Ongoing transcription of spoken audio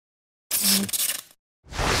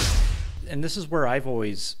and this is where I've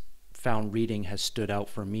always found reading has stood out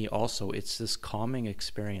for me also. It's this calming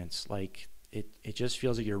experience. Like it just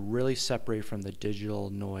feels like you're really separated from the digital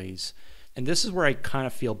noise. And this is where I kind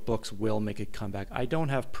of feel books will make a comeback. I don't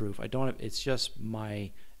have proof. It's just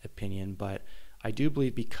my opinion, but I do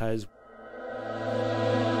believe because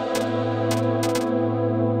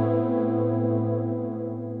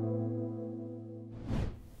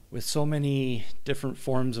with so many different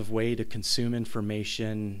forms of way to consume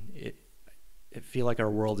information, I feel like our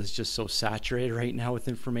world is just so saturated right now with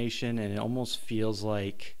information, and it almost feels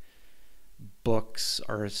like books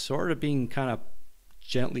are sort of being kind of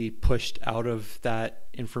gently pushed out of that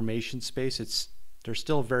information space. They're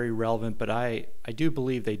still very relevant, but I do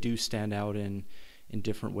believe they do stand out in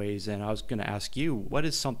different ways. And I was going to ask you, what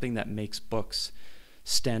is something that makes books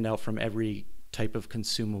stand out from every type of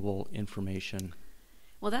consumable information?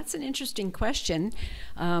 Well, that's an interesting question.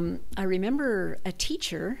 I remember a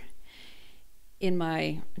teacher in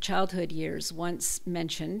my childhood years once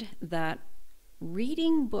mentioned that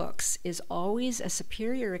reading books is always a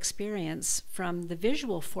superior experience from the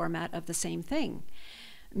visual format of the same thing,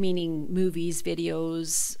 meaning movies,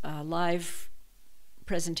 videos, live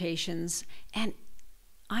presentations. And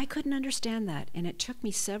I couldn't understand that. And it took me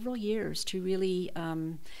several years to really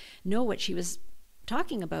know what she was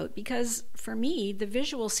talking about, because for me the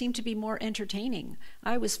visuals seemed to be more entertaining.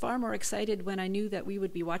 I was far more excited when I knew that we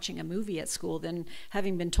would be watching a movie at school than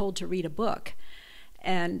having been told to read a book.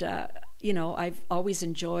 And I've always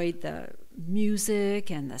enjoyed the music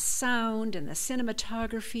and the sound and the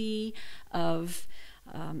cinematography of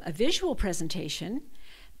a visual presentation,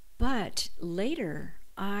 but later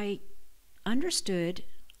I understood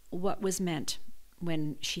what was meant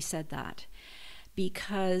when she said that,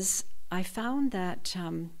 because I found that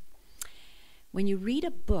when you read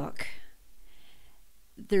a book,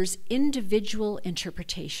 there's individual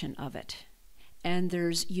interpretation of it, and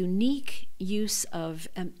there's unique use of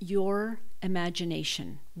your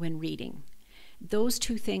imagination when reading. Those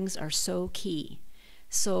two things are so key.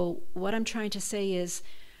 So what I'm trying to say is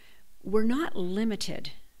we're not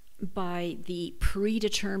limited by the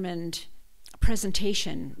predetermined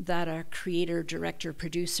presentation that a creator, director,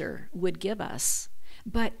 producer would give us,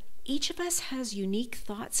 but each of us has unique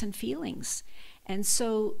thoughts and feelings, and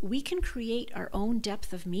so we can create our own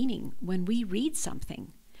depth of meaning when we read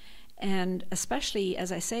something. And especially,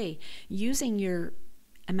 as I say, using your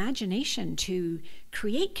imagination to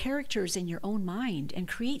create characters in your own mind and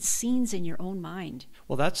create scenes in your own mind.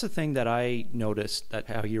 Well, that's the thing that I noticed, that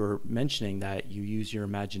how you were mentioning that you use your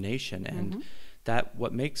imagination, and that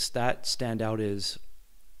what makes that stand out is,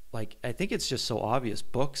 like, I think it's just so obvious.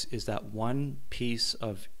 Books is that one piece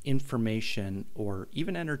of information or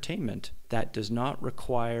even entertainment that does not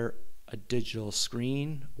require a digital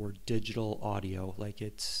screen or digital audio. Like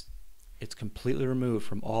it's completely removed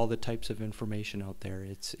from all the types of information out there.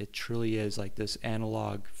 It truly is like this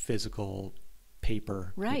analog physical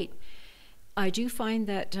paper. Right. I do find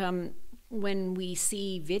that when we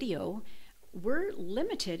see video, we're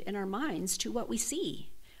limited in our minds to what we see.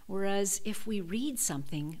 Whereas if we read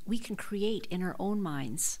something, we can create in our own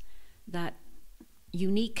minds that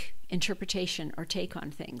unique interpretation or take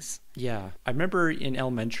on things. Yeah. I remember in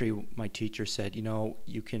elementary, my teacher said,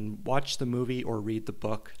 you can watch the movie or read the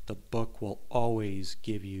book. The book will always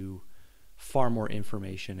give you far more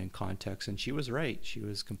information and context. And she was right. She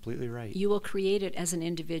was completely right. You will create it as an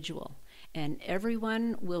individual, and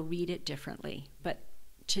everyone will read it differently. But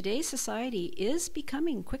today's society is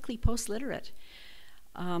becoming quickly post-literate.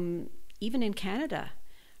 Even in Canada,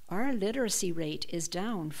 our literacy rate is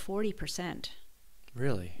down 40%.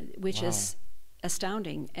 Really? Which is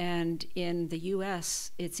astounding. And in the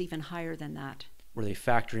US, it's even higher than that. Were they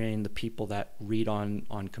factoring the people that read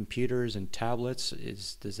on computers and tablets?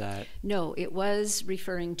 Does that? No, it was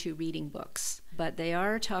referring to reading books. But they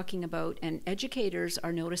are talking about, and educators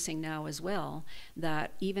are noticing now as well,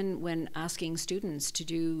 that even when asking students to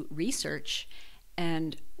do research,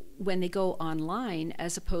 and when they go online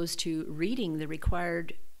as opposed to reading the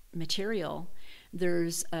required material,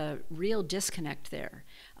 there's a real disconnect there.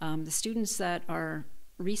 The students that are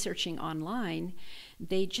researching online,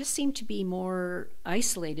 they just seem to be more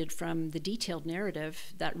isolated from the detailed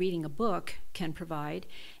narrative that reading a book can provide,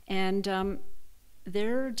 and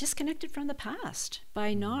they're disconnected from the past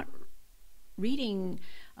by not reading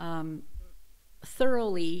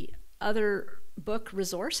thoroughly other book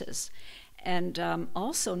resources. And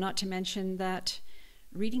also, not to mention that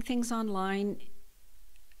reading things online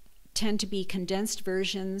tend to be condensed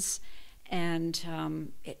versions,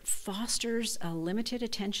 and it fosters a limited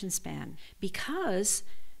attention span because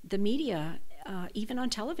the media even on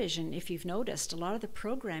television, if you've noticed, a lot of the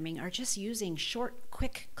programming are just using short,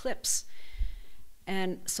 quick clips.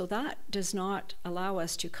 And so that does not allow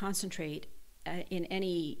us to concentrate in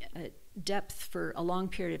any depth for a long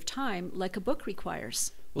period of time like a book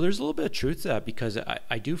requires. Well, there's a little bit of truth to that, because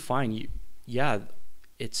I do find,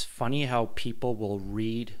 it's funny how people will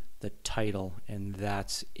read the title and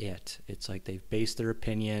that's it. It's like they've based their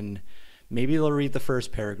opinion. Maybe they'll read the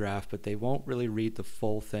first paragraph, but they won't really read the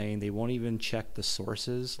full thing. They won't even check the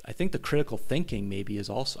sources. I think the critical thinking maybe is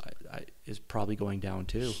also is probably going down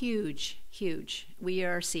too. Huge, huge. We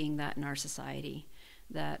are seeing that in our society,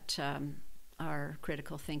 that our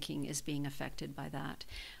critical thinking is being affected by that.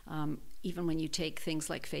 Even when you take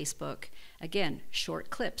things like Facebook, again,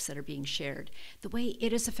 short clips that are being shared, the way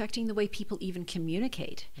it is affecting the way people even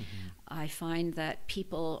communicate. Mm-hmm. I find that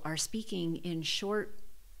people are speaking in short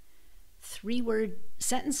 3-word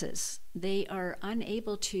sentences. They are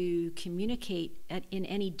unable to communicate in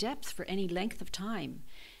any depth for any length of time.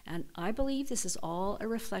 And I believe this is all a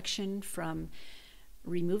reflection from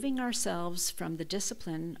removing ourselves from the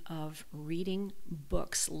discipline of reading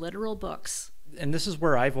books, literal books. And this is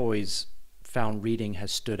where I've always found reading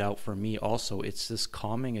has stood out for me also. It's this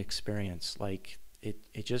calming experience. Like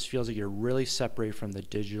it just feels like you're really separated from the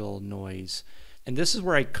digital noise. And this is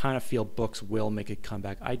where I kind of feel books will make a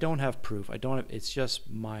comeback. I don't have proof. It's just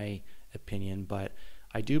my opinion, but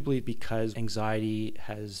I do believe because anxiety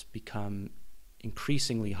has become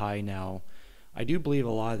increasingly high now, I do believe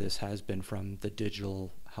a lot of this has been from the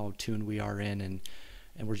digital, how tuned we are in, and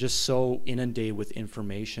we're just so inundated with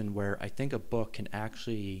information, where I think a book can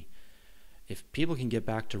actually, if people can get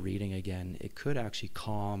back to reading again, it could actually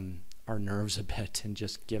calm our nerves a bit and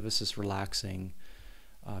just give us this relaxing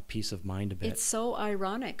peace of mind a bit. It's so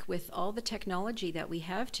ironic with all the technology that we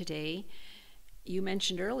have today. You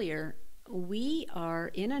mentioned earlier, we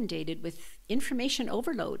are inundated with information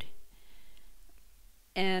overload.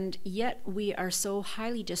 And yet we are so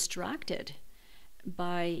highly distracted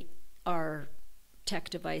by our tech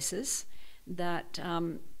devices that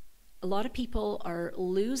a lot of people are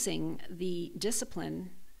losing the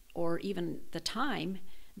discipline or even the time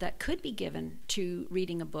that could be given to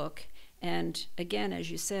reading a book. And again,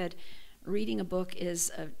 as you said, reading a book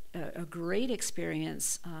is a great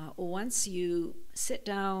experience. Once you sit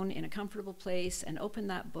down in a comfortable place and open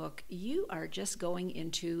that book, you are just going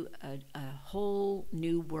into a whole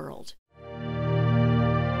new world.